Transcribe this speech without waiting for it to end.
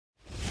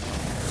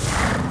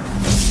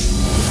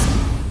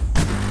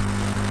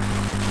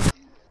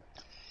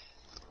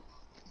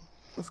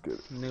get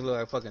it. You look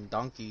like a fucking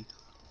donkey.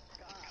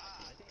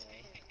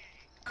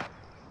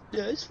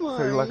 Yeah, it's fine.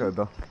 So you like a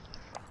donkey?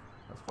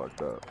 That's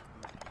fucked up.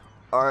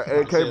 Alright,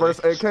 AK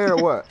versus AK or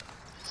what?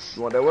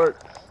 You want that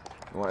work?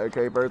 You want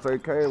AK versus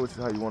AK, which is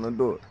how you want to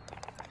do it?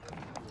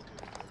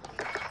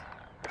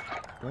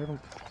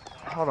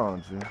 Hold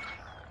on, G.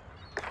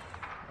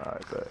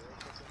 Alright, bet.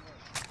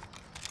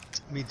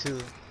 Me too.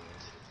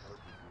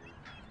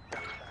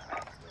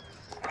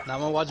 Now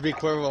I'm gonna watch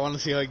BCuervo. I want to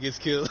see how he gets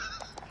killed.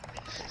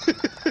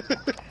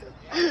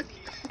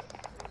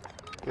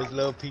 With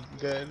little peak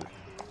gun.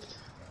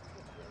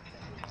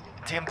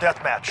 Team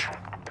deathmatch.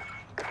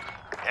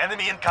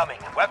 Enemy incoming.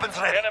 Weapons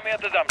ready. Enemy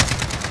at the dump.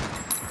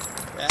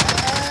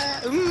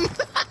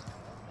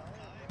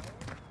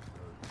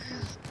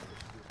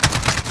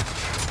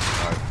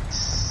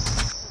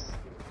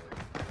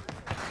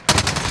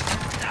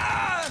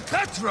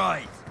 That's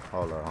right.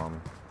 Hold up, homie.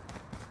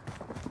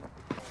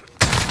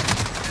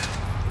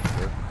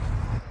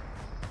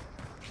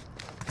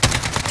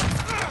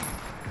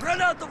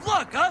 Run out the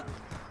block, huh?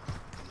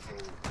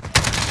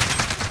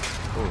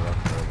 Oh,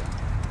 that's good.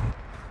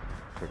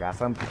 We got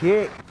some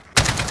kick.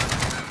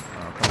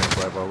 Oh, come on,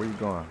 Quickscope. Where you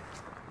going?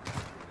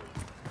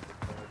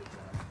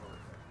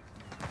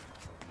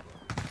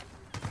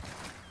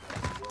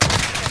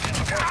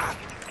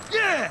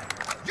 Yeah!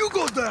 You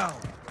go down!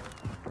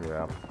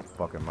 Yeah, I'm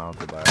fucking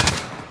mounted by it.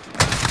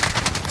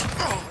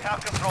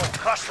 Have control.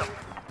 Crush them.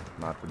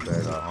 Not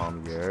today, though,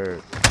 homie. You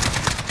heard.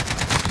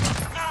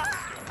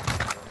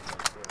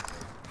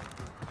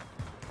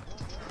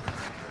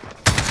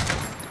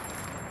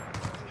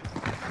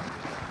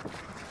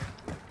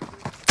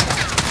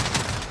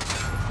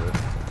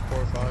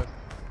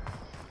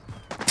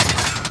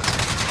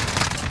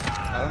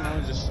 I don't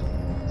know, just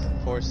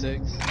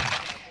 4-6.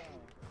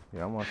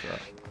 Yeah, I'm on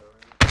that.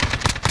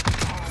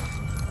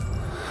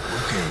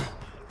 Okay.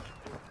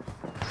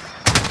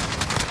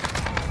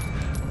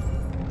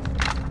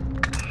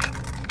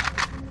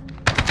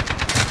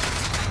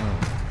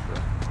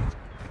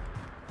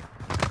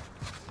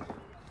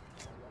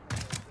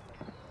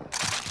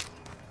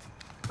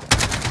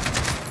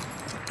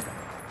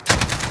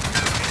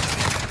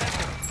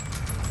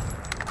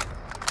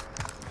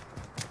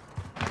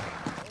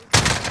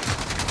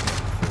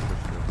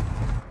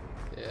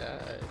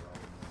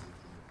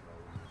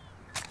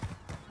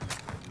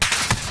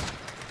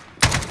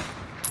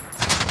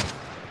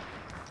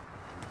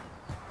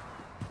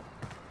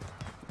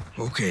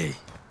 Okay.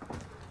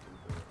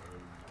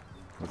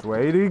 Which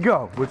way did he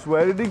go? Which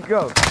way did he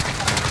go?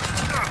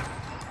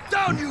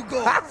 Down you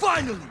go!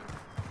 Finally!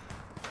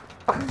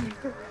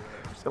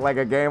 Shit like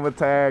a game of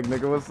tag,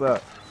 nigga. What's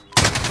up?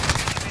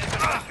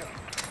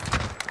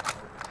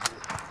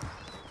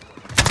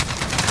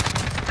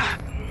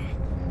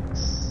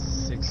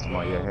 I'm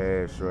on your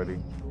head, shorty.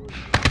 Ooh.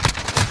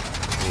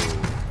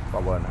 If I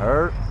wasn't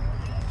hurt.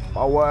 If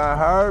I wasn't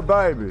hurt,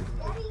 baby.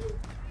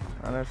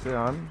 Run that shit,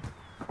 honey.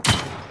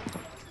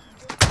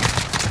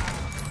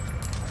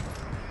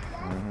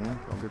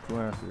 Don't get too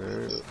antsy,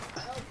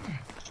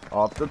 yeah.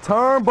 Off the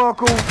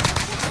turnbuckle.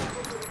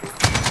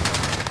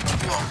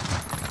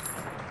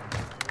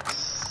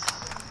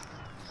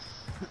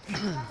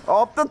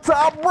 Off the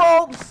top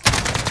ropes.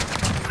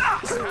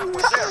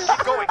 We're there.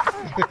 Keep going.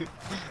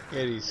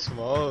 Yeah, he's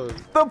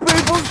smoked. The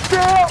people's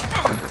champ.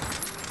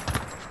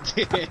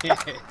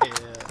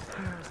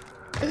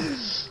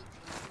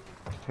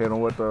 Hit him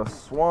with the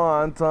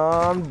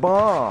swanton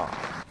bomb.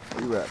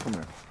 Where you at? Come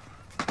here.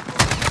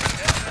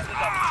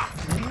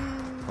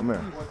 Come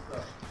here.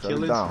 Shut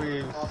it down.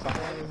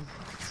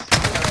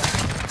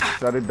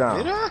 Shut it down.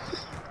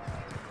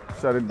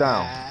 Shut it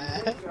down.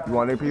 You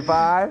want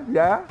AP5?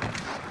 Yeah?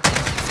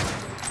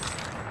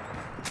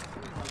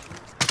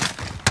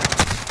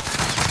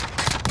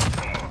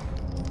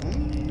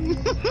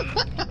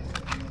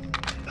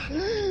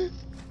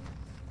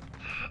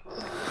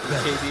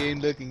 KD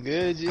ain't looking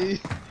good, G.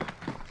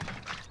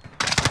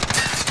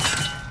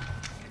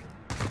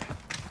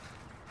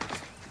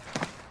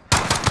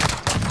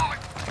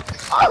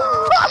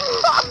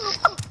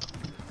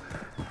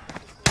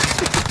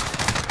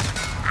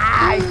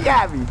 He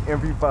got me.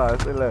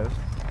 MP5, say less.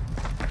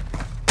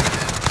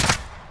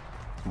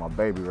 My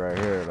baby right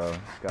here, though.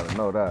 Gotta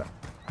know that.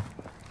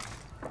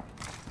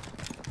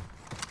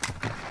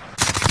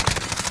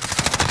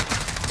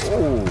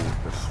 Oh,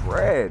 the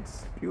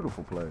shreds.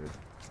 Beautiful plays.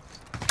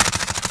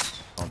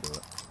 Don't do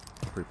it.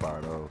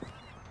 Pre-fire those.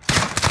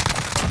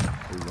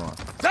 Where you going?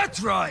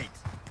 That's right!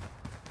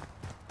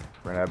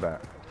 Bring that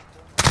back.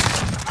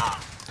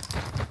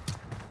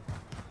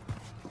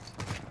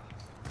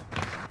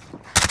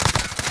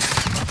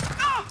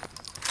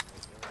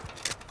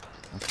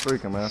 I'm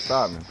streaking, man.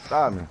 Stop me.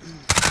 Stop me.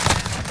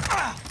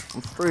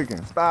 I'm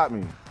streaking. Stop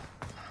me.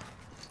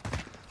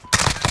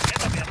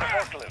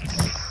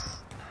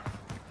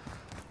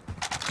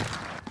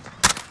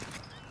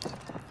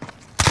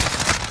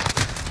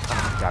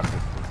 Got me.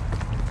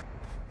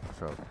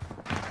 So.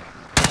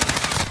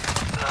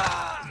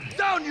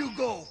 Down you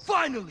go!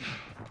 Finally!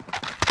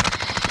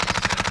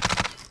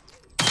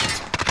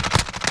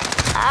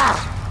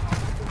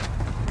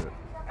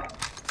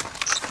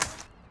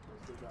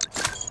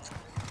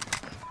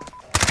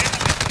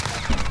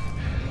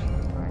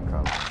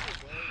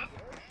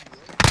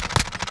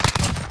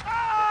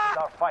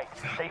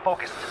 fight. Stay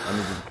focused. I need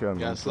you to kill me. You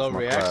got I'm slow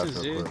switching my class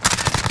reactions, real dude.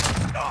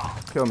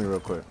 quick. Kill me real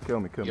quick. Kill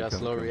me. You got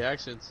slow kill me.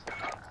 reactions.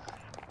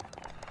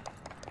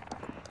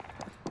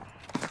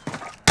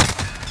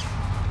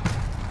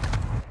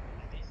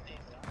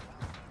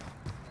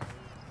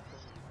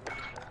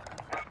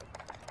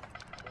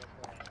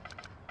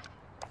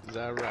 Is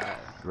that right?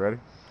 You ready?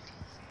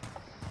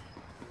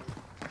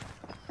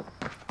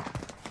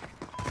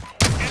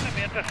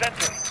 Enemy at the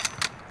center.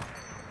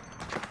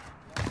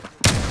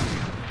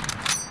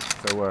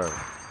 Say word.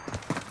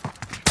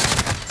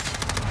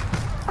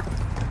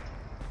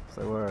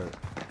 Say word.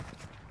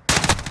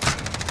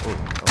 Oh,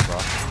 that was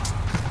off.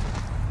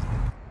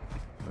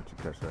 Let you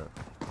catch that.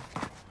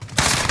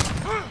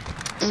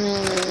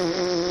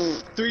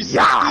 3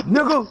 Yeah,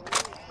 nigga!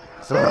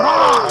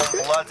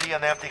 Bloody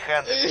and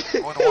empty-handed.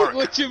 Good work.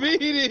 What you mean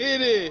he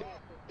hit it?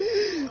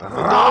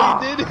 No,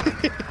 he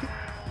didn't.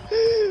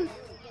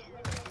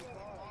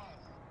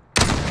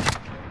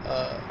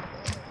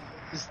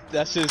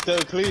 That shit's still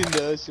clean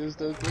though. Shit's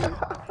still clean.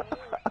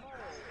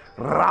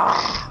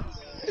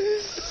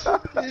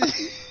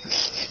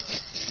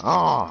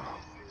 Oh.